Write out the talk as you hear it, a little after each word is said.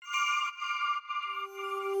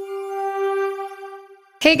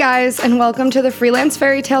Hey guys, and welcome to the Freelance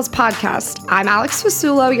Fairy Tales podcast. I'm Alex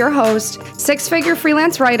Fasulo, your host, six-figure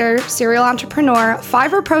freelance writer, serial entrepreneur,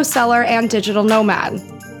 Fiverr pro seller, and digital nomad.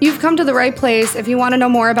 You've come to the right place if you want to know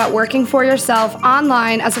more about working for yourself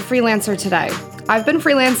online as a freelancer today. I've been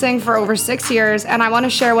freelancing for over 6 years, and I want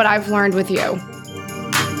to share what I've learned with you.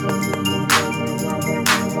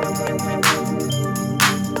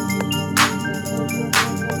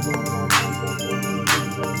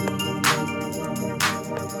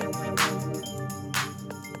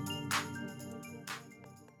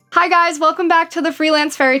 Hi guys, welcome back to the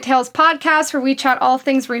Freelance Fairy Tales podcast, where we chat all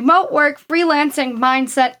things remote work, freelancing,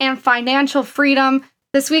 mindset, and financial freedom.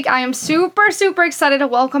 This week I am super excited to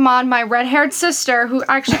welcome on my red-haired sister, who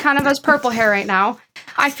actually kind of has purple hair right now.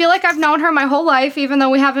 I feel like I've known her my whole life, even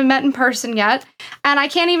though we haven't met in person yet. And I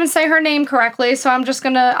can't even say her name correctly, so I'm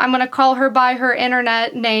gonna call her by her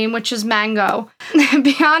internet name, which is Mango.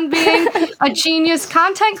 Beyond being a genius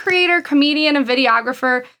content creator, comedian, and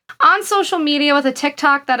videographer, on social media with a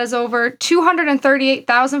TikTok that has over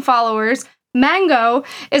 238,000 followers, Mango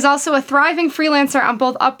is also a thriving freelancer on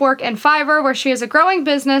both Upwork and Fiverr, where she has a growing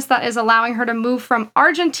business that is allowing her to move from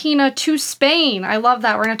Argentina to Spain. I love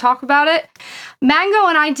that. We're going to talk about it. Mango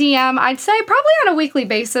and I DM, I'd say probably on a weekly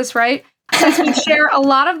basis, right? Since we share a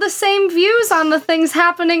lot of the same views on the things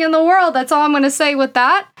happening in the world. That's all I'm going to say with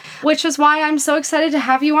that, which is why I'm so excited to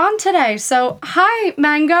have you on today. So, hi,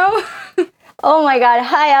 Mango. Oh my God.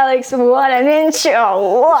 Hi, Alex. What an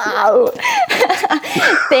intro. Wow.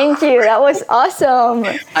 Thank you. That was awesome.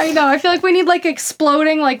 I know. I feel like we need like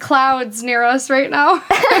exploding like clouds near us right now.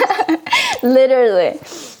 Literally.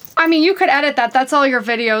 I mean, you could edit that. That's all your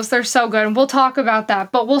videos. They're so good. And we'll talk about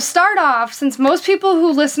that. But we'll start off, since most people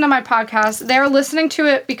who listen to my podcast, they're listening to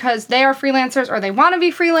it because they are freelancers or they want to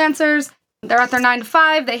be freelancers. They're at their 9 to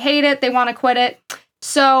 5. They hate it. They want to quit it.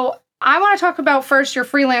 So I want to talk about first your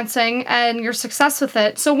freelancing and your success with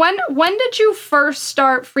it. So when did you first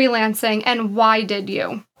start freelancing and why did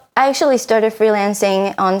you? I actually started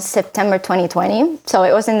freelancing on September 2020. So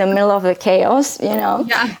it was in the middle of the chaos, you know.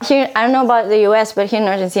 Yeah. Here, I don't know about the US, but here in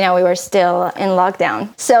Argentina, we were still in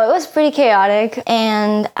lockdown. So it was pretty chaotic.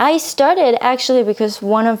 And I started actually because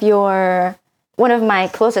one of my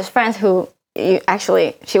closest friends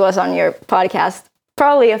she was on your podcast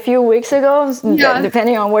probably a few weeks ago,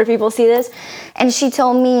 depending on where people see this. And she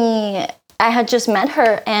told me, I had just met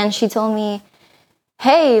her, and she told me,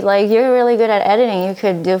 hey, like, you're really good at editing. You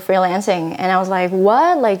could do freelancing. And I was like,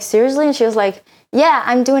 what? Like, seriously? And she was like, yeah,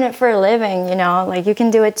 I'm doing it for a living, you know, like, you can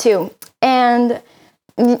do it too. And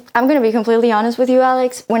I'm going to be completely honest with you,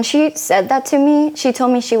 Alex. When she said that to me, she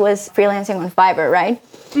told me she was freelancing on Fiverr, right?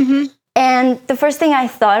 Mm-hmm. And the first thing I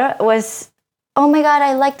thought was, oh my God,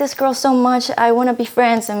 I like this girl so much. I want to be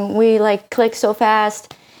friends. And we like click so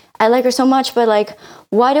fast. I like her so much, but like,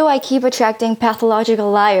 why do I keep attracting pathological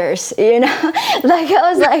liars? You know, like I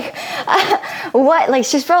was like, what? Like,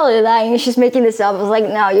 she's probably lying. She's making this up. I was like,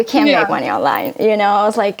 no, you can't make money online. You know, I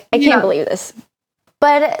was like, I can't believe this.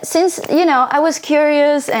 But since, you know, I was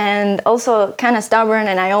curious and also kind of stubborn,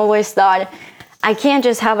 and I always thought I can't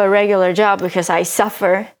just have a regular job because I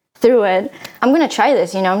suffer through it. I'm going to try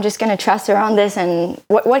this, you know, I'm just going to trust her on this, and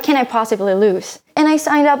what can I possibly lose? And I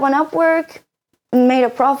signed up on Upwork, made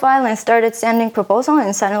a profile, and started sending proposals,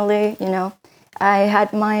 and suddenly, you know, I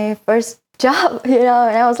had my first job, you know,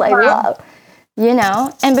 and I was like, wow, you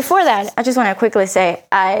know. And before that, I just want to quickly say,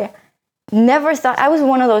 I never thought, I was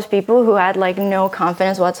one of those people who had like no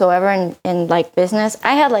confidence whatsoever in like business.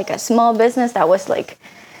 I had like a small business that was like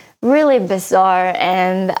really bizarre,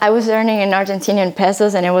 and I was earning in Argentinian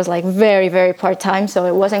pesos, and it was like very part-time, so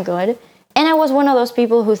it wasn't good. And I was one of those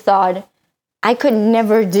people who thought I could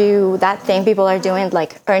never do that thing people are doing,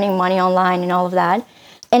 like earning money online and all of that.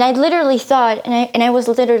 And I literally thought, and I was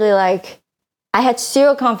literally like, I had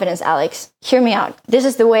zero confidence, Alex. Hear me out. This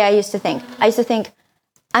is the way I used to think. I used to think,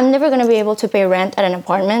 I'm never going to be able to pay rent at an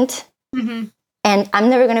apartment, and I'm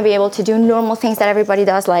never going to be able to do normal things that everybody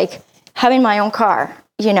does, like having my own car.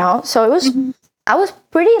 You know, so it was, I was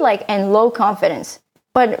pretty like in low confidence.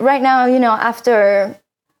 But right now, you know, after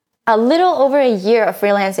a little over a year of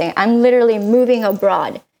freelancing, I'm literally moving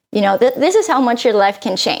abroad. You know, this is how much your life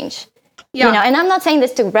can change. Yeah. You know, and I'm not saying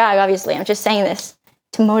this to brag, obviously. I'm just saying this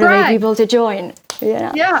to motivate people to join. You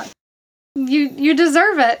know? Yeah. You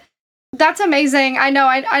deserve it. That's amazing. I know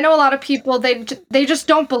a lot of people, they just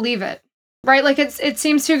don't believe it. Right? Like it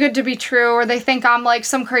seems too good to be true, or they think I'm like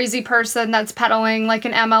some crazy person that's peddling like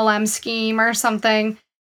an MLM scheme or something.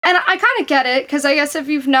 And I kind of get it, because I guess if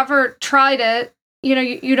you've never tried it, you know,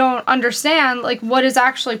 you don't understand like what is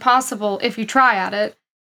actually possible if you try at it.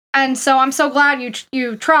 And so I'm so glad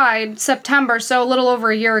you tried September, so a little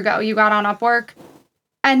over a year ago, you got on Upwork.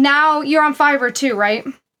 And now you're on Fiverr too, right?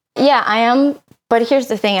 Yeah, I am. But here's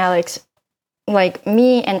the thing, Alex. Like,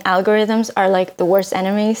 me and algorithms are like the worst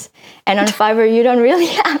enemies. And on Fiverr, you don't really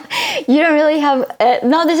have,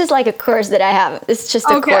 no, this is like a curse that I have. It's just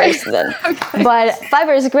a curse then. Okay. But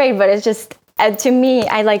Fiverr is great, but it's just, to me,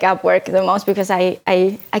 I like Upwork the most because I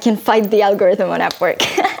can fight the algorithm on Upwork.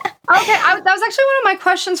 Okay, that was actually one of my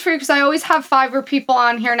questions for you because I always have Fiverr people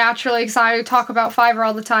on here naturally because I talk about Fiverr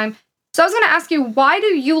all the time. So I was going to ask you, why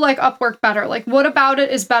do you like Upwork better? Like, what about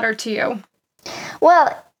it is better to you?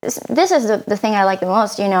 Well, this is the thing I like the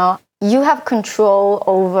most, you know. You have control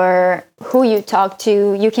over who you talk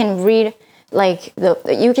to. You can read, like,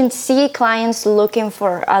 you can see clients looking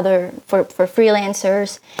for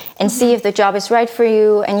freelancers and see if the job is right for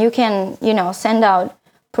you. And you can, you know, send out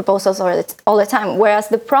proposals all the time. Whereas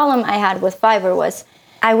the problem I had with Fiverr was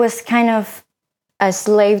I was kind of a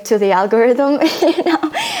slave to the algorithm, you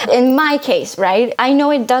know, in my case, right? I know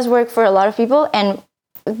it does work for a lot of people. And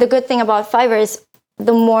the good thing about Fiverr is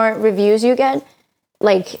the more reviews you get,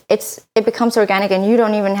 like it becomes organic and you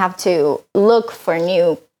don't even have to look for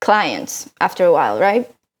new clients after a while, right?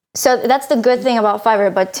 So that's the good thing about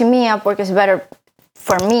Fiverr. But to me, Upwork is better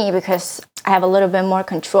for me because I have a little bit more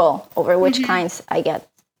control over which clients I get.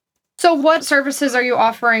 So what services are you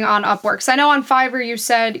offering on Upwork? 'Cause I know on Fiverr you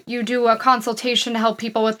said you do a consultation to help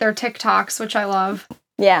people with their TikToks, which I love.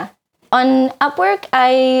 Yeah. On Upwork,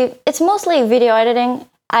 it's mostly video editing.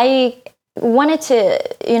 I wanted to,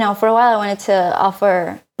 you know, for a while I wanted to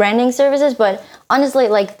offer branding services, but honestly,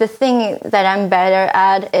 like the thing that I'm better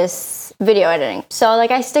at is video editing. So like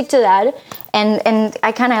I stick to that, and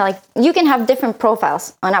I kind of like, you can have different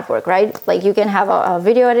profiles on Upwork, right? Like you can have a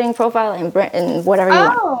video editing profile and whatever you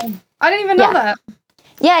want. Oh, I didn't even know that.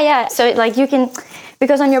 Yeah. So like you can,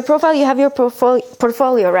 because on your profile you have your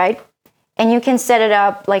portfolio, right? And you can set it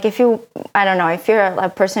up, like if you're a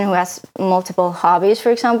person who has multiple hobbies, for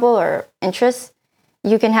example, or interests,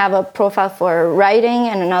 you can have a profile for writing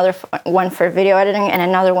and another one for video editing and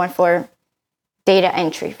another one for data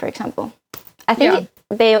entry, for example. I think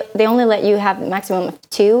they only let you have a maximum of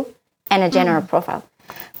 2 and a general profile.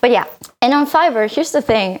 But yeah, and on Fiverr, here's the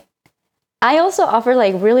thing. I also offer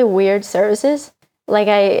like really weird services. Like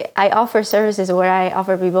I offer services where I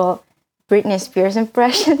offer people Britney Spears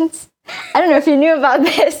impressions. I don't know if you knew about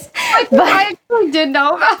this. But I actually did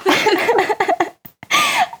know about this.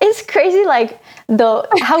 It's crazy, like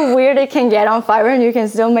how weird it can get on Fiverr, and you can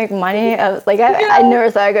still make money. I never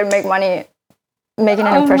thought I could make money making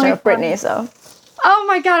an impression of Britney. So. Oh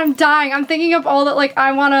my god, I'm dying. I'm thinking of all that. Like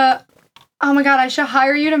I wanna. Oh my god, I should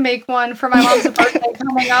hire you to make one for my mom's birthday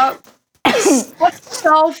coming up. That's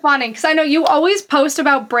so funny because I know you always post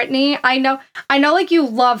about Britney. I know like you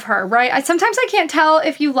love her, right? Sometimes I can't tell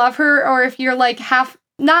if you love her or if you're like half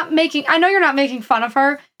not making, I know you're not making fun of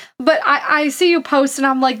her, but I see you post and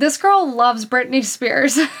I'm like, this girl loves Britney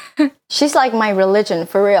Spears. She's like my religion,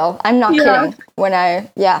 for real. I'm not kidding.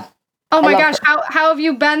 Oh my gosh, how have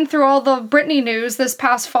you been through all the Britney news this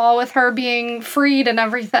past fall with her being freed and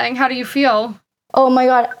everything? How do you feel? Oh my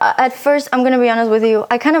god, at first, I'm going to be honest with you,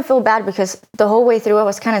 I kind of feel bad because the whole way through I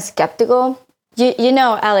was kind of skeptical. You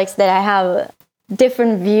know, Alex, that I have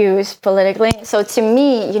different views politically. So to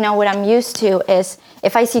me, you know, what I'm used to is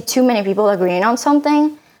if I see too many people agreeing on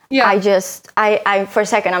something, I for a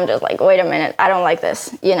second, I'm just like, wait a minute, I don't like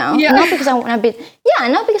this, you know? Yeah. Not because I want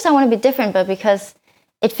to be different, but because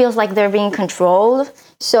it feels like they're being controlled.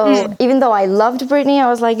 So even though I loved Britney, I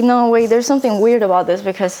was like, no, wait, there's something weird about this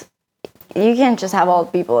because you can't just have all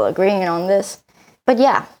people agreeing on this. But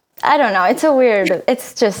yeah, I don't know.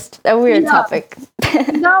 It's just a weird topic.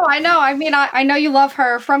 No, I know. I mean, I know you love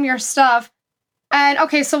her from your stuff. And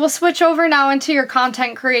okay, so we'll switch over now into your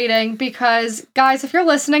content creating because, guys, if you're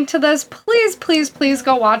listening to this, please, please, please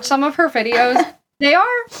go watch some of her videos. They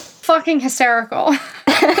are fucking hysterical.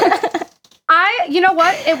 You know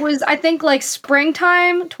what? It was, I think, like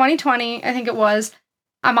springtime 2020, I think it was.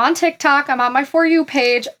 I'm on TikTok, I'm on my For You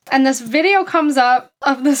page, and this video comes up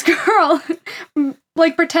of this girl,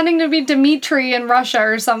 like, pretending to be Dmitry in Russia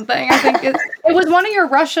or something. I think it was one of your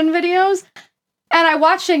Russian videos, and I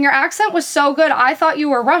watched it, and your accent was so good, I thought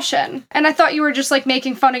you were Russian, and I thought you were just, like,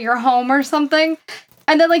 making fun of your home or something,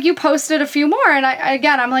 and then, like, you posted a few more, and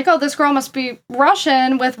I'm like, oh, this girl must be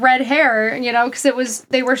Russian with red hair, you know, because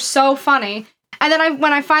they were so funny. And then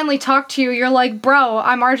when I finally talked to you, you're like, bro,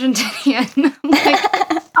 I'm Argentinian. I'm like,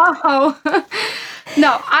 oh.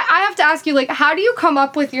 No, I have to ask you, like, how do you come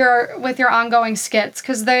up with your ongoing skits?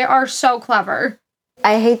 Because they are so clever.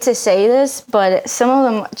 I hate to say this, but some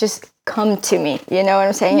of them just come to me. You know what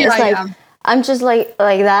I'm saying? Yeah, It's like yeah. I'm just like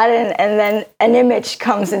that, and then an image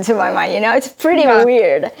comes into my mind. You know, it's pretty Yeah.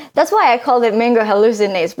 weird. That's why I called it Mango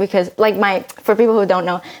Hallucinates, because like for people who don't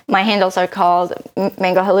know, my handles are called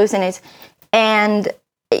Mango Hallucinates, and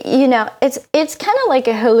you know, it's kind of like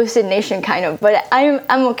a hallucination kind of, but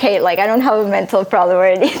I'm okay. Like I don't have a mental problem or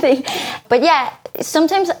anything. But yeah,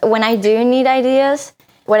 sometimes when I do need ideas,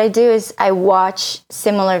 what I do is I watch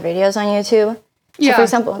similar videos on YouTube. So for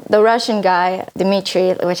example, the Russian guy,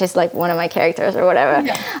 Dmitry, which is like one of my characters or whatever,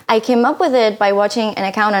 I came up with it by watching an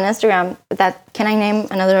account on Instagram can I name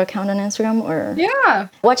another account on Instagram or? Yeah.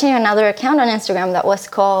 Watching another account on Instagram that was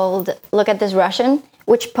called Look at This Russian,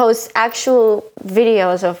 which posts actual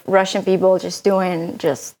videos of Russian people just doing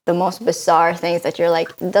just the most bizarre things that you're like,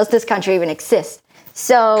 does this country even exist?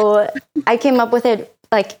 So I came up with it,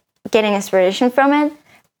 like getting inspiration from it.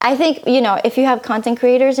 I think, you know, if you have content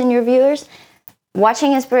creators in your viewers,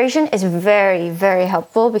 watching inspiration is very, very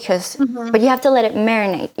helpful because, but you have to let it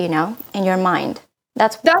marinate, you know, in your mind.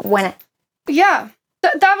 That's when it. Yeah.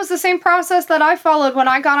 That was the same process that I followed when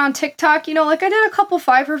I got on TikTok. You know, like I did a couple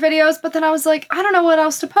Fiverr videos, but then I was like, I don't know what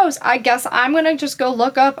else to post. I guess I'm going to just go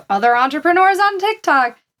look up other entrepreneurs on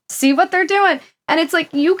TikTok, see what they're doing. And it's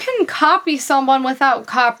like, you can copy someone without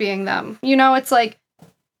copying them. You know, it's like,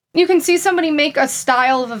 you can see somebody make a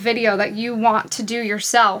style of a video that you want to do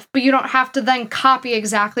yourself, but you don't have to then copy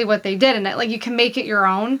exactly what they did in it. Like, you can make it your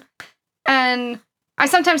own. And I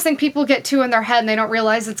sometimes think people get too in their head and they don't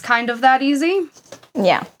realize it's kind of that easy.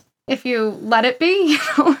 Yeah. If you let it be, you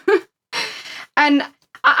know. And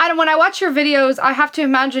when I watch your videos, I have to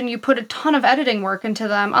imagine you put a ton of editing work into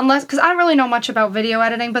them, because I don't really know much about video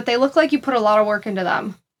editing, but they look like you put a lot of work into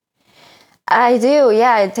them. I do,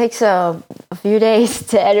 yeah. It takes a few days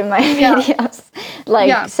to edit my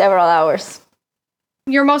videos, several hours.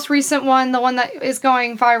 Your most recent one, the one that is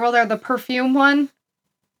going viral there, the perfume one,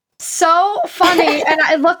 so funny. And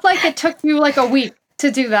it looked like it took you like a week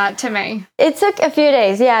to do that to me. It took a few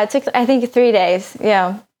days, yeah. It took, I think, 3 days,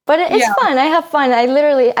 yeah. But it's fun. I have fun. I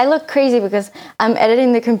look crazy because I'm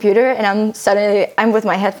editing the computer and I'm with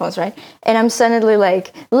my headphones, right? And I'm suddenly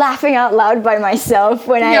like laughing out loud by myself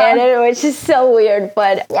when I edit, which is so weird.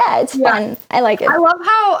 But yeah, it's fun. I like it.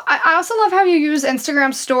 I also love how you use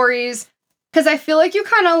Instagram stories, because I feel like you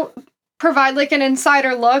kind of provide like an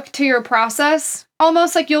insider look to your process.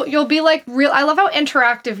 Almost like you'll be like real. I love how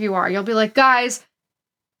interactive you are. You'll be like, guys,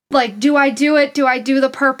 like, do I do it? Do I do the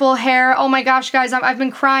purple hair? Oh my gosh, guys, I've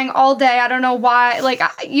been crying all day. I don't know why. Like,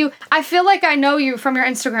 I feel like I know you from your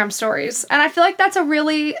Instagram stories. And I feel like that's a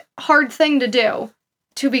really hard thing to do,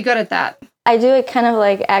 to be good at that. I do it kind of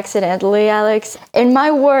like accidentally, Alex. In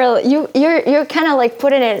my world, you're kind of like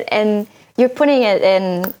putting it in, you're putting it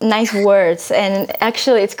in nice words. And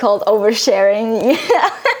actually, it's called oversharing.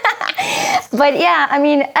 But yeah, I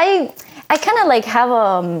mean, I kind of like have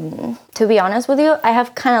to be honest with you, I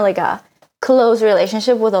have kind of like a close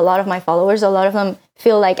relationship with a lot of my followers. A lot of them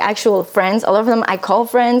feel like actual friends. A lot of them I call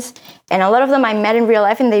friends, and a lot of them I met in real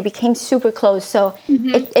life and they became super close. So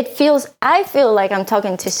I feel like I'm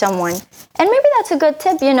talking to someone. And maybe that's a good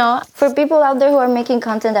tip, you know, for people out there who are making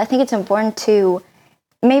content. I think it's important to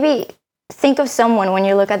maybe think of someone when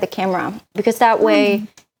you look at the camera, because that way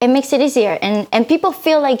it makes it easier. And people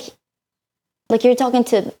feel like you're talking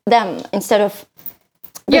to them instead of,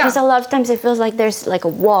 because a lot of times it feels like there's like a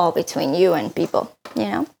wall between you and people, you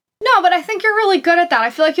know? No, but I think you're really good at that.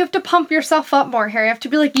 I feel like you have to pump yourself up more here. You have to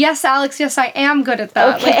be like, yes, Alex, yes, I am good at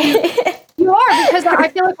that. Okay. Like, you are, because I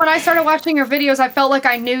feel like when I started watching your videos, I felt like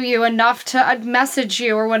I knew you enough to message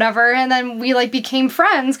you or whatever, and then we like became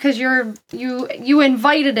friends because you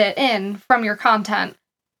invited it in from your content.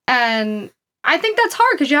 And I think that's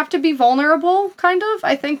hard because you have to be vulnerable, kind of,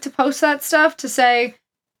 I think, to post that stuff, to say,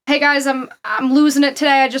 hey guys, I'm losing it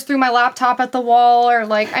today. I just threw my laptop at the wall, or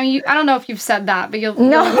like, I mean, I don't know if you've said that, but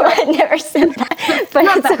No, I never said that, but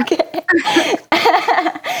it's okay.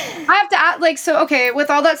 I have to add, like, so, okay, with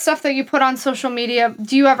all that stuff that you put on social media,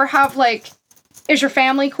 do you ever have, like, is your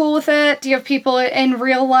family cool with it? Do you have people in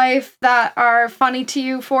real life that are funny to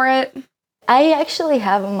you for it? I actually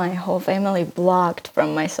have my whole family blocked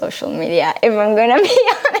from my social media, if I'm gonna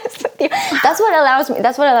be honest with you. That's what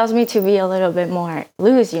allows me to be a little bit more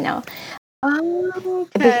loose, you know. Oh,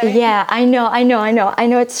 okay. Yeah, I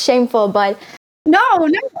know it's shameful, but no,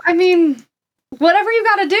 I mean, whatever you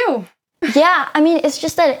gotta do. Yeah, I mean, it's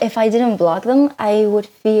just that if I didn't block them, I would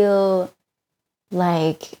feel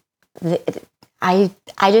like I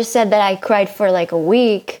just said that I cried for like a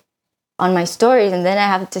week on my stories, and then I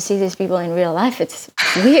have to see these people in real life. It's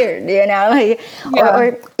it's weird, like,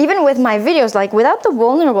 or even with my videos, like without the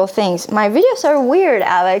vulnerable things, my videos are weird,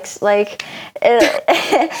 Alex. Like,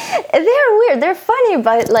 they're weird. They're funny,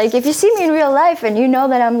 but like if you see me in real life and you know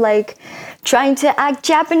that I'm like trying to act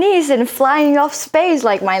Japanese and flying off space,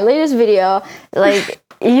 like my latest video, like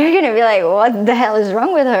you're gonna be like, what the hell is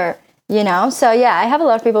wrong with her? So yeah, I have a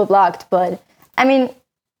lot of people blocked, but I mean,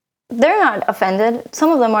 they're not offended.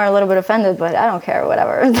 Some of them are a little bit offended, but I don't care,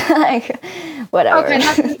 whatever. Like, whatever.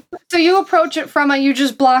 Okay, so you approach it from you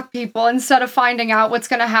just block people instead of finding out what's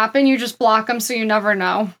going to happen. You just block them so you never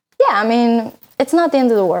know. Yeah, I mean, it's not the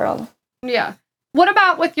end of the world. Yeah. What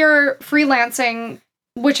about with your freelancing,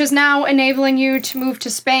 which is now enabling you to move to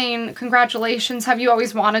Spain? Congratulations. Have you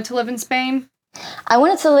always wanted to live in Spain? I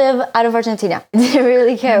wanted to live out of Argentina. I didn't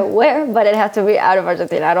really care where, but it had to be out of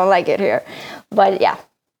Argentina. I don't like it here. But yeah.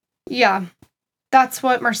 Yeah. That's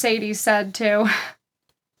what Mercedes said too.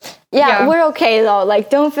 Yeah, we're okay though. Like,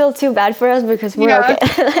 don't feel too bad for us because we're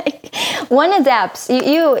okay. Like, one adapts.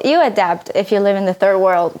 You adapt if you live in the third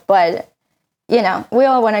world, but we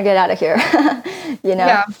all want to get out of here.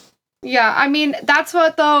 Yeah. Yeah. I mean, that's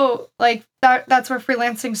what though. Like that's where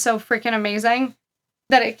freelancing's so freaking amazing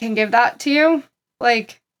that it can give that to you.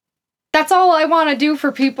 Like, that's all I want to do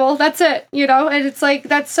for people. That's it. And it's like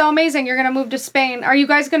that's so amazing. You're gonna move to Spain. Are you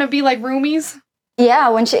guys gonna be like roomies? Yeah,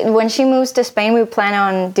 when she moves to Spain, we plan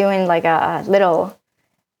on doing like a little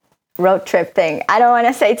road trip thing. I don't want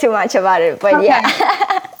to say too much about it, but yeah.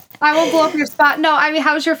 I won't blow up your spot. No, I mean,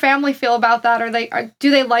 how's your family feel about that?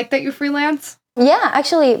 Do they like that you freelance? Yeah,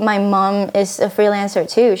 actually, my mom is a freelancer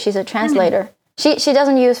too. She's a translator. She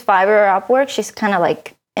doesn't use Fiverr or Upwork. She's kind of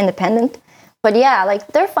like independent. But yeah, like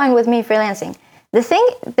they're fine with me freelancing. The thing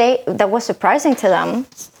that was surprising to them,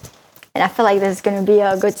 and I feel like this is going to be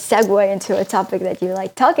a good segue into a topic that you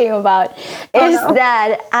like talking about, is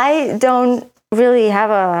that I don't really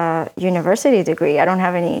have a university degree. I don't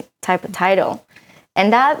have any type of title.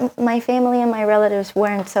 And that my family and my relatives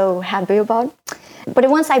weren't so happy about. But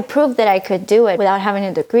once I proved that I could do it without having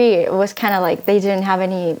a degree, it was kind of like they didn't have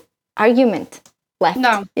any argument left.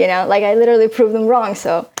 No. Like I literally proved them wrong.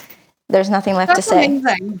 So there's nothing left to say.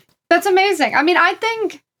 Amazing. That's amazing. I mean, I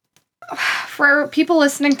think for people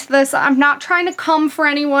listening to this, I'm not trying to come for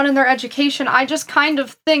anyone in their education. I just kind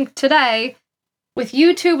of think today, with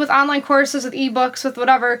YouTube, with online courses, with ebooks, with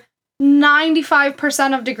whatever,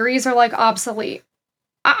 95% of degrees are like obsolete.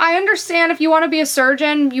 I understand if you want to be a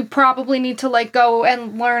surgeon, you probably need to like go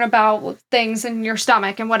and learn about things in your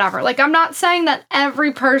stomach and whatever. Like, I'm not saying that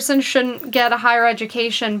every person shouldn't get a higher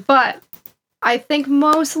education, but I think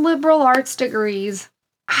most liberal arts degrees,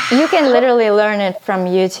 you can literally learn it from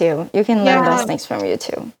YouTube. You can learn those things from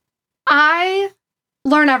YouTube. I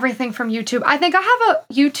learn everything from YouTube. I think I have a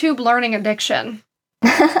YouTube learning addiction.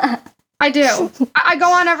 I do. I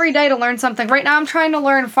go on every day to learn something. Right now I'm trying to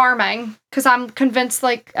learn farming because I'm convinced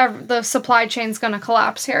like the supply chain's going to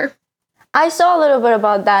collapse here. I saw a little bit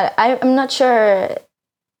about that. I'm not sure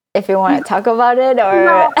if you want to talk about it or...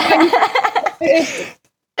 No,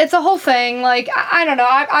 it's a whole thing. Like, I don't know.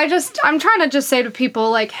 I'm trying to just say to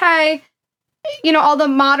people, like, hey, all the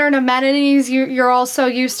modern amenities you're also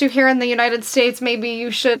used to here in the United States, maybe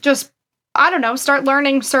you should just, I don't know, start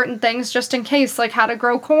learning certain things just in case, like how to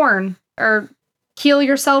grow corn or heal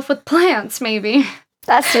yourself with plants, maybe.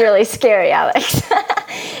 That's really scary, Alex.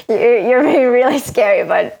 You're being really scary,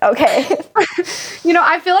 but okay.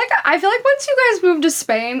 I feel like once you guys move to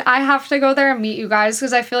Spain, I have to go there and meet you guys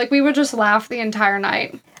because I feel like we would just laugh the entire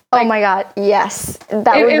night. Like, oh my God, yes.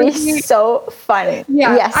 That would be so funny.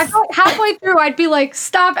 Yeah. Yes. I thought halfway through, I'd be like,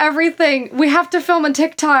 stop everything. We have to film a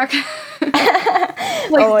TikTok.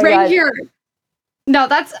 God. Here. No,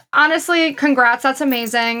 that's honestly, congrats. That's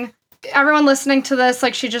amazing. Everyone listening to this,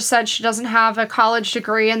 like she just said, she doesn't have a college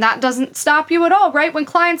degree, and that doesn't stop you at all, right? When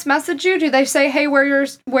clients message you, do they say, hey,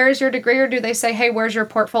 where's your degree? Or do they say, hey, where's your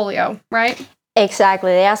portfolio, right? Exactly.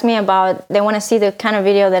 They ask me they want to see the kind of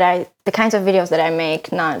the kinds of videos that I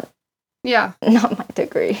make, not my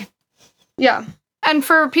degree. Yeah. And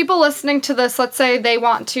for people listening to this, let's say they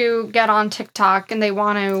want to get on TikTok and they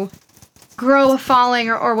want to grow a following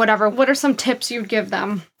or whatever. What are some tips you'd give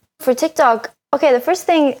them? For TikTok, okay, the first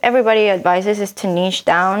thing everybody advises is to niche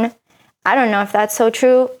down. I don't know if that's so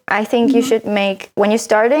true. I think you should when you're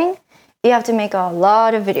starting, you have to make a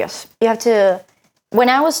lot of videos. When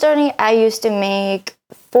I was starting, I used to make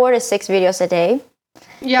 4 to 6 videos a day,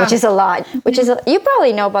 which is a lot. You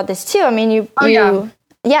probably know about this too. I mean, you have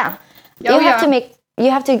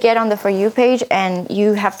to get on the For You page, and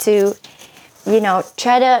you have to,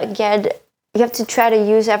 try to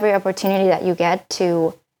use every opportunity that you get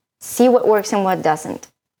to see what works and what doesn't.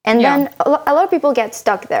 And then a lot of people get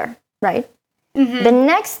stuck there, right? Mm-hmm. The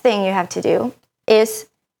next thing you have to do is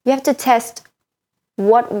you have to test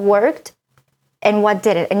what worked and what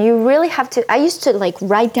didn't. And you really have to, I used to like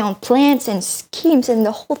write down plans and schemes and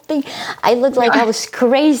the whole thing. I looked like I was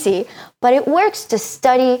crazy, but it works to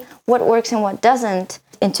study what works and what doesn't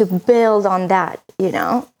and to build on that, you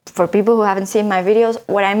know? For people who haven't seen my videos,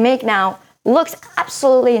 what I make now looks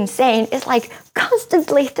absolutely insane. It's like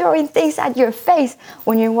constantly throwing things at your face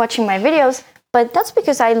when you're watching my videos. But that's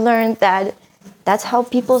because I learned that that's how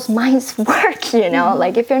people's minds work, you know?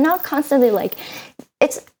 Like if you're not constantly like,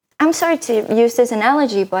 I'm sorry to use this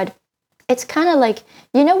analogy, but it's kind of like,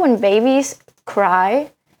 you know, when babies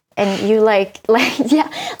cry and you like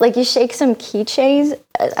you shake some keychains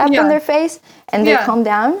up in their face and they calm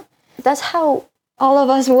down. That's how all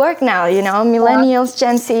of us work now, you know, millennials,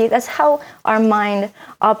 Gen Z, that's how our mind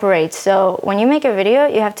operates. So when you make a video,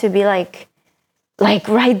 you have to be like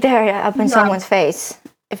right there up in someone's face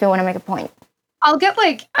if you want to make a point. I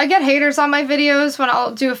get haters on my videos when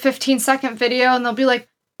I'll do a 15-second video and they'll be like,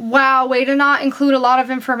 wow, way to not include a lot of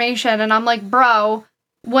information. And I'm like, bro,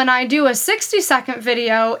 when I do a 60-second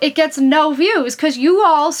video, it gets no views because you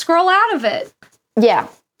all scroll out of it. Yeah.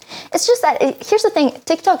 It's just that, here's the thing,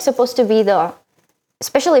 TikTok's supposed to be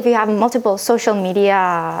especially if you have multiple social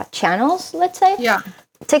media channels, let's say. Yeah.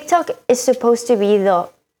 TikTok is supposed to be the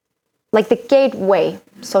gateway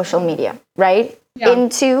social media, right? Yeah.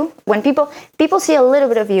 Into when people see a little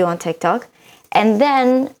bit of you on TikTok, and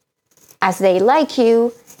then as they like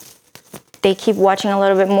you, they keep watching a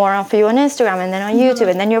little bit more of you on Instagram and then on YouTube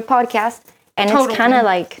and then your podcast. And it's kind of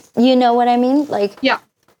like, you know what I mean? Like, yeah.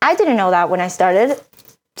 I didn't know that when I started.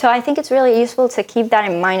 So I think it's really useful to keep that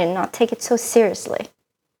in mind and not take it so seriously.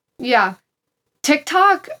 Yeah.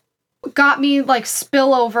 TikTok got me like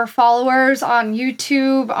spillover followers on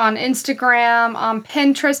YouTube, on Instagram, on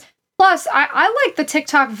Pinterest. Plus, I like the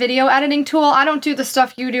TikTok video editing tool. I don't do the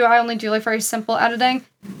stuff you do. I only do like very simple editing.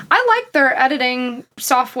 I like their editing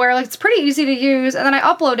software. Like it's pretty easy to use. And then I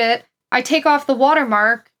upload it. I take off the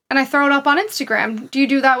watermark and I throw it up on Instagram. Do you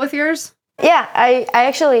do that with yours? Yeah, I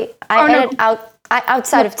edit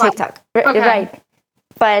outside of TikTok. Okay.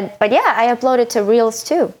 Right. But yeah, I upload it to Reels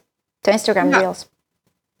too. To Instagram Reels.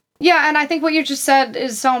 Yeah, and I think what you just said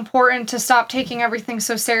is so important to stop taking everything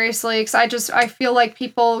so seriously, because I feel like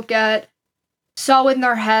people get so in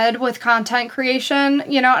their head with content creation,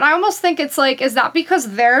 you know, and I almost think it's like, is that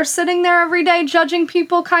because they're sitting there every day judging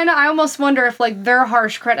people, kind of? I almost wonder if, like, they're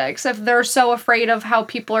harsh critics, if they're so afraid of how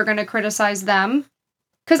people are going to criticize them.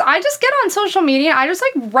 Because I just get on social media, I just,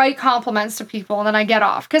 like, write compliments to people, and then I get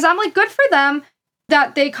off. Because I'm like, good for them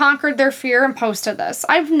that they conquered their fear and posted this.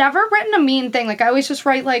 I've never written a mean thing. Like, I always just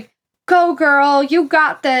write, like, go girl, you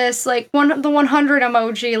got this, like the 100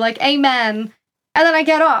 emoji, like amen, and then I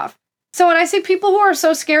get off. So when I see people who are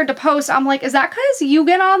so scared to post, I'm like, is that because you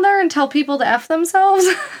get on there and tell people to F themselves?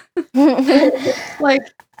 Like,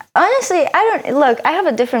 honestly, I have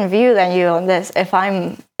a different view than you on this. If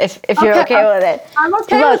you're okay with it, I'm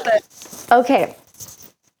okay with it. Okay,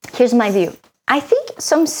 here's my view. I think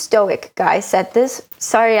some stoic guy said this.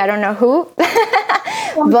 Sorry, I don't know who,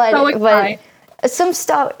 but some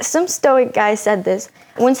stoic guy said this.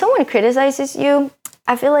 When someone criticizes you,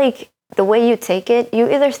 I feel like the way you take it, you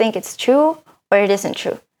either think it's true or it isn't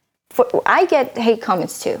true. I get hate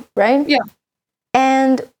comments too, right? Yeah.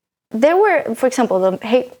 And there were, for example, the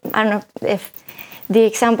hate, I don't know if the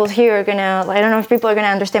examples here are I don't know if people are gonna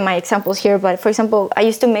understand my examples here, but for example, I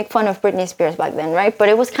used to make fun of Britney Spears back then, right? But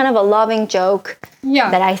it was kind of a loving joke. Yeah.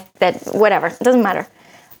 That whatever, it doesn't matter.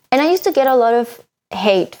 And I used to get a lot of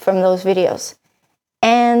hate from those videos.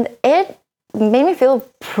 And it made me feel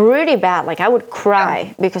pretty bad. Like I would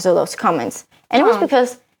cry because of those comments. And it was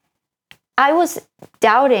because I was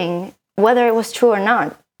doubting whether it was true or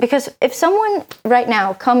not. Because if someone right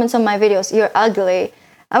now comments on my videos, you're ugly,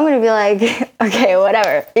 I'm going to be like, okay,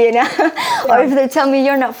 whatever, you know? Yeah. Or if they tell me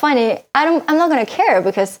you're not funny, I'm not going to care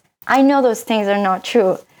because I know those things are not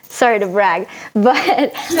true. Sorry to brag.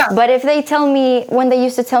 But if they tell me, when they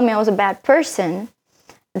used to tell me I was a bad person,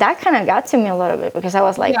 that kind of got to me a little bit because I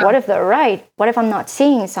was like, what if they're right? What if I'm not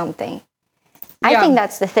seeing something? I think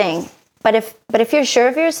that's the thing. But if you're sure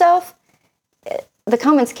of yourself, the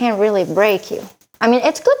comments can't really break you. I mean,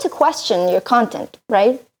 it's good to question your content,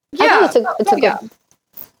 right? Yeah. I think it's a good...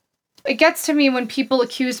 It gets to me when people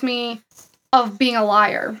accuse me of being a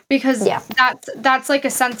liar because that's like a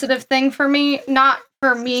sensitive thing for me. Not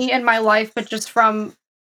for me in my life, but just from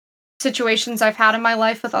situations I've had in my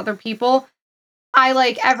life with other people. I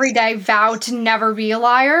like every day vow to never be a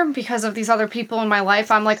liar because of these other people in my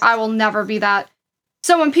life. I'm like, I will never be that. So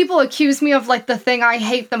So when people accuse me of like the thing I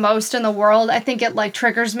hate the most in the world, I think it like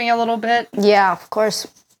triggers me a little bit. Yeah, of course.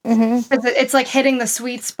 It's like hitting the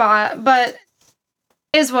sweet spot, but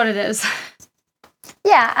is what it is.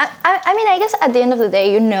 Yeah, I mean, I guess at the end of the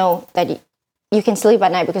day, you know that you can sleep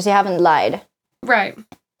at night because you haven't lied. Right.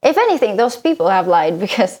 If anything, those people have lied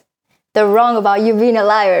because they're wrong about you being a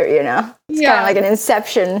liar, you know? It's kind of like an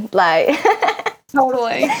Inception lie.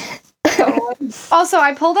 Totally. Also,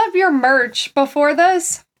 I pulled up your merch before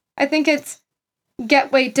this. I think it's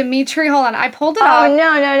Dimitri, hold on. I pulled it up. Oh,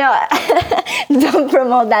 no. Don't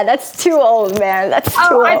promote that. That's too old, man. That's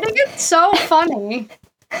too old. I think it's so funny.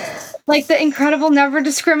 Like the incredible never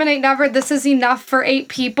discriminate, never. This is enough for 8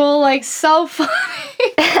 people. Like, so funny.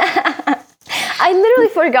 I literally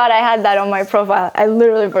forgot I had that on my profile. I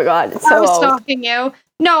literally forgot. It's so I was old. stalking you.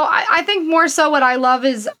 No, I think more so what I love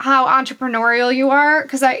is how entrepreneurial you are,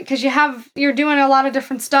 because you're doing a lot of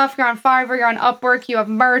different stuff. You're on Fiverr, you're on Upwork, you have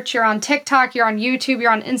merch, you're on TikTok, you're on YouTube,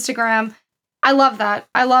 you're on Instagram. I love that.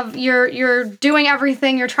 I love you're doing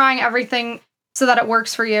everything, you're trying everything so that it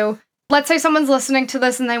works for you. Let's say someone's listening to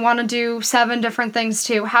this and they want to do 7 different things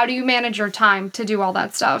too. How do you manage your time to do all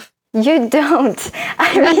that stuff? You don't.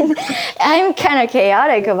 I mean, I'm kind of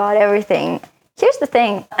chaotic about everything. Here's the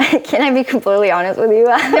thing. Can I be completely honest with you?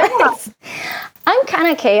 Yeah. I'm kind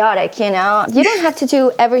of chaotic, you know? You don't have to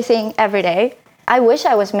do everything every day. I wish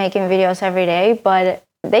I was making videos every day, but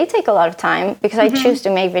they take a lot of time because I choose to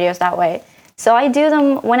make videos that way. So I do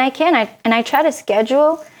them when I can, and I try to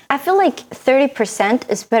schedule. I feel like 30%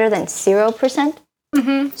 is better than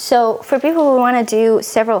 0%. So for people who want to do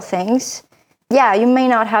several things, yeah, you may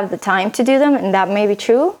not have the time to do them, and that may be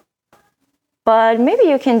true. But maybe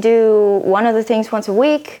you can do one of the things once a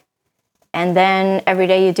week, and then every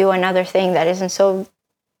day you do another thing that isn't so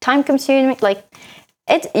time-consuming. Like,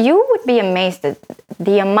 you would be amazed at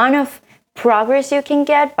the amount of progress you can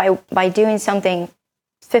get by doing something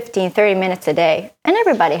 15, 30 minutes a day. And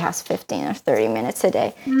everybody has 15 or 30 minutes a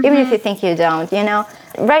day, even if you think you don't, you know?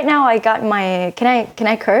 Right now I got my, can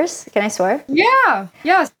I curse? Can I swear? Yeah,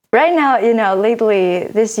 yes. Right now, you know, lately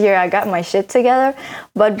this year I got my shit together.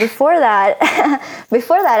 But before that,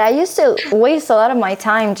 I used to waste a lot of my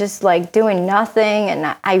time just like doing nothing.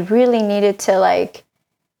 And I really needed to like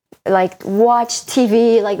watch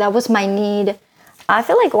TV. Like that was my need. I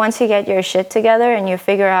feel like once you get your shit together and you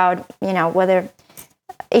figure out, you know, whether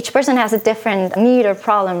each person has a different need or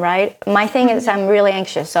problem, right? My thing is I'm really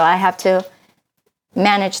anxious, so I have to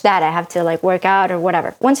manage that. I have to like work out or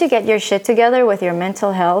whatever. Once you get your shit together with your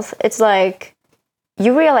mental health, it's like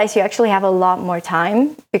you realize you actually have a lot more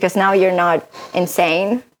time because now you're not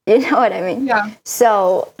insane. You know what I mean? Yeah.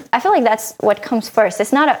 So I feel like that's what comes first.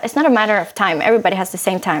 It's not a matter of time. Everybody has the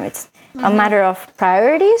same time. It's a matter of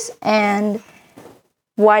priorities and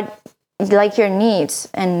what like your needs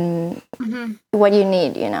and what you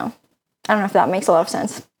need, you know. I don't know if that makes a lot of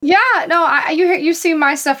sense. Yeah, no, you see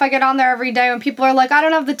my stuff. I get on there every day when people are like, I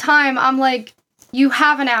don't have the time. I'm like, you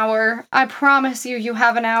have an hour. I promise you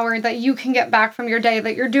have an hour that you can get back from your day,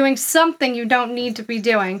 that you're doing something you don't need to be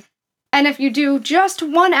doing. And if you do just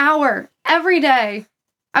 1 hour every day,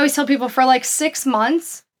 I always tell people for like 6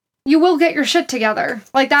 months, you will get your shit together.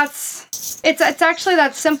 Like it's actually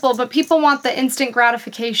that simple, but people want the instant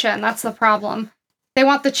gratification. That's the problem. They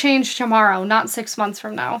want the change tomorrow, not 6 months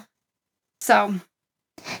from now. So.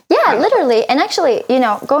 Yeah, literally. And actually, you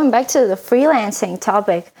know, going back to the freelancing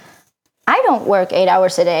topic, I don't work 8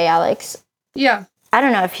 hours a day, Alex. Yeah. I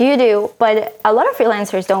don't know if you do, but a lot of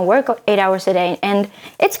freelancers don't work 8 hours a day. And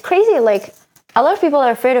it's crazy. Like, a lot of people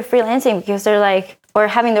are afraid of freelancing because they're like, or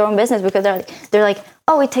having their own business because they're like,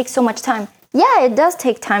 oh, it takes so much time. Yeah, it does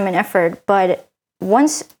take time and effort. But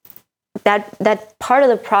once that part of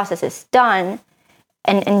the process is done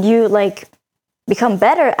and you like become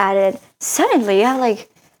better at it, suddenly you have like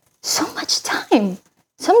so much time.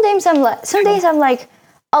 Some days I'm like,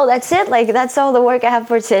 oh, that's it. Like, that's all the work I have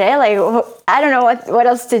for today. Like, I don't know what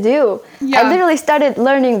else to do. Yeah. I literally started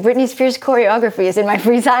learning Britney Spears choreographies in my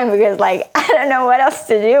free time because, like, I don't know what else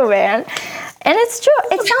to do, man. And it's true.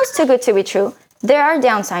 It sounds too good to be true. There are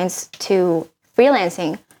downsides to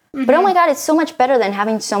freelancing. But oh my God, it's so much better than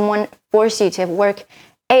having someone force you to work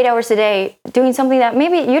 8 hours a day doing something that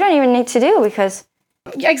maybe you don't even need to do because...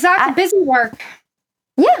 Exactly. Busy work.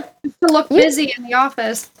 Yeah. To look busy in the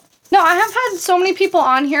office. No, I have had so many people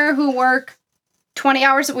on here who work 20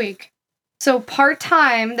 hours a week. So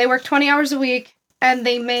part-time, they work 20 hours a week and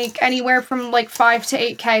they make anywhere from like 5 to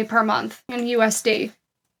 8K per month in USD.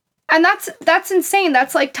 And that's insane.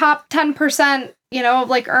 That's like top 10%, you know,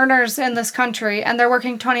 like earners in this country, and they're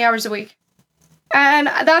working 20 hours a week. And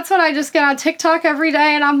that's when I just get on TikTok every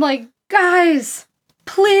day and I'm like, guys,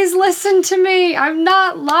 please listen to me. I'm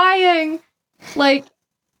not lying. Like,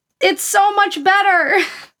 it's so much better.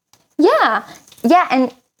 Yeah. Yeah.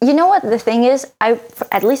 And you know what the thing is?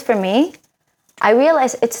 At least for me, I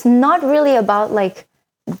realize it's not really about like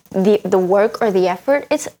the work or the effort.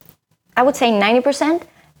 It's, I would say 90%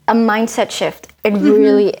 a mindset shift. It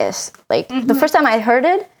really is. Like the first time I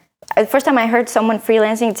heard someone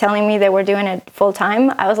freelancing telling me they were doing it full time,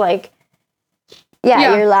 I was like,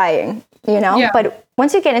 yeah, you're lying, you know? Yeah. But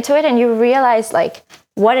once you get into it and you realize like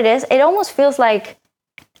what it is, it almost feels like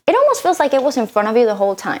it was in front of you the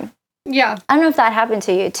whole time. Yeah. I don't know if that happened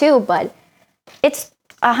to you too, but it's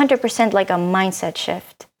 100% like a mindset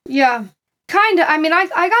shift. Yeah. Kind of. I mean, I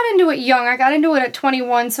got into it young. I got into it at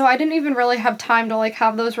 21, so I didn't even really have time to like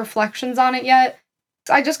have those reflections on it yet.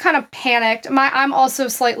 So I just kind of panicked. I'm also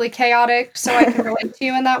slightly chaotic, so I can relate to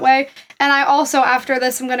you in that way. And I also, after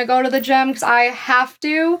this, I'm going to go to the gym because I have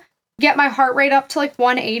to get my heart rate up to like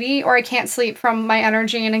 180 or I can't sleep from my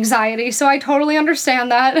energy and anxiety. So I totally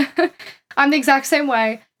understand that. I'm the exact same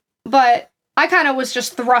way. But I kind of was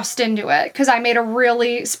just thrust into it because I made a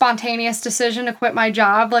really spontaneous decision to quit my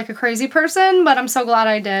job like a crazy person, but I'm so glad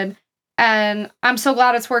I did. And I'm so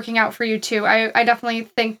glad it's working out for you too. I definitely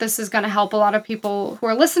think this is going to help a lot of people who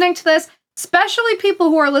are listening to this, especially people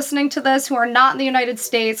who are listening to this who are not in the United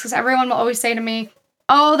States, because everyone will always say to me,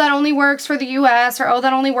 oh, that only works for the US, or oh,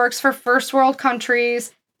 that only works for first world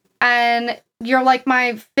countries. And you're like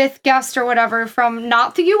my fifth guest or whatever from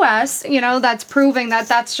not the US, you know, that's proving that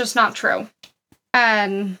that's just not true.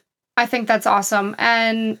 And I think that's awesome.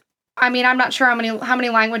 And I mean, I'm not sure how many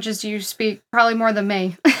languages do you speak? Probably more than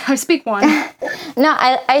me. I speak one. No,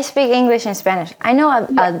 I speak English and Spanish. I know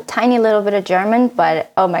a tiny little bit of German,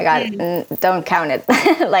 but oh my God, don't count it.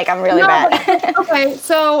 Like I'm really bad. Okay,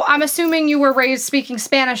 so I'm assuming you were raised speaking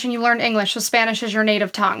Spanish and you learned English, so Spanish is your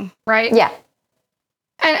native tongue, right? Yeah.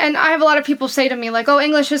 And I have a lot of people say to me, like, oh,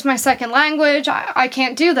 English is my second language. I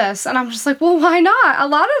can't do this. And I'm just like, well, why not? A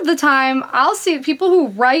lot of the time, I'll see people who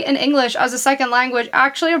write in English as a second language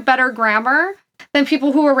actually have better grammar than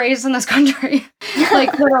people who were raised in this country.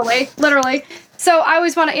 Like, literally. So I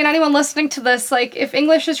always want to, anyone listening to this, like, if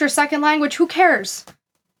English is your second language, who cares?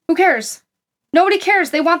 Who cares? Nobody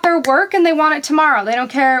cares. They want their work and they want it tomorrow. They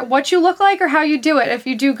don't care what you look like or how you do it. If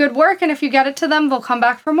you do good work and if you get it to them, they'll come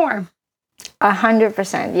back for more.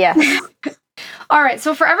 100%, yes. All right,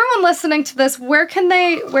 so for everyone listening to this, where can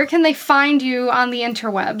they find you on the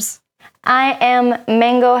interwebs? I am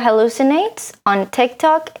Mango Hallucinates on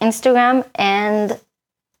TikTok, Instagram, and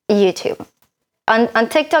YouTube. On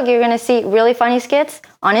TikTok, you're gonna see really funny skits.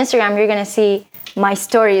 On Instagram, you're gonna see my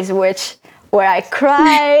stories, where I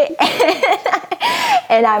cry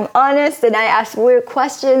and I'm honest and I ask weird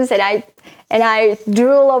questions and I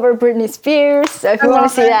drool over Britney Spears. So if you want to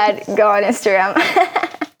see that, go on Instagram.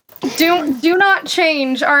 Do not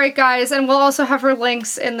change. All right, guys. And we'll also have her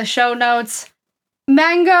links in the show notes.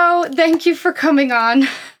 Mango, thank you for coming on.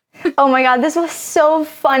 Oh my God, this was so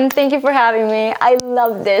fun. Thank you for having me. I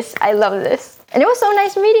love this. And it was so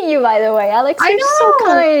nice meeting you, by the way. Alex, you're so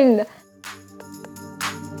kind.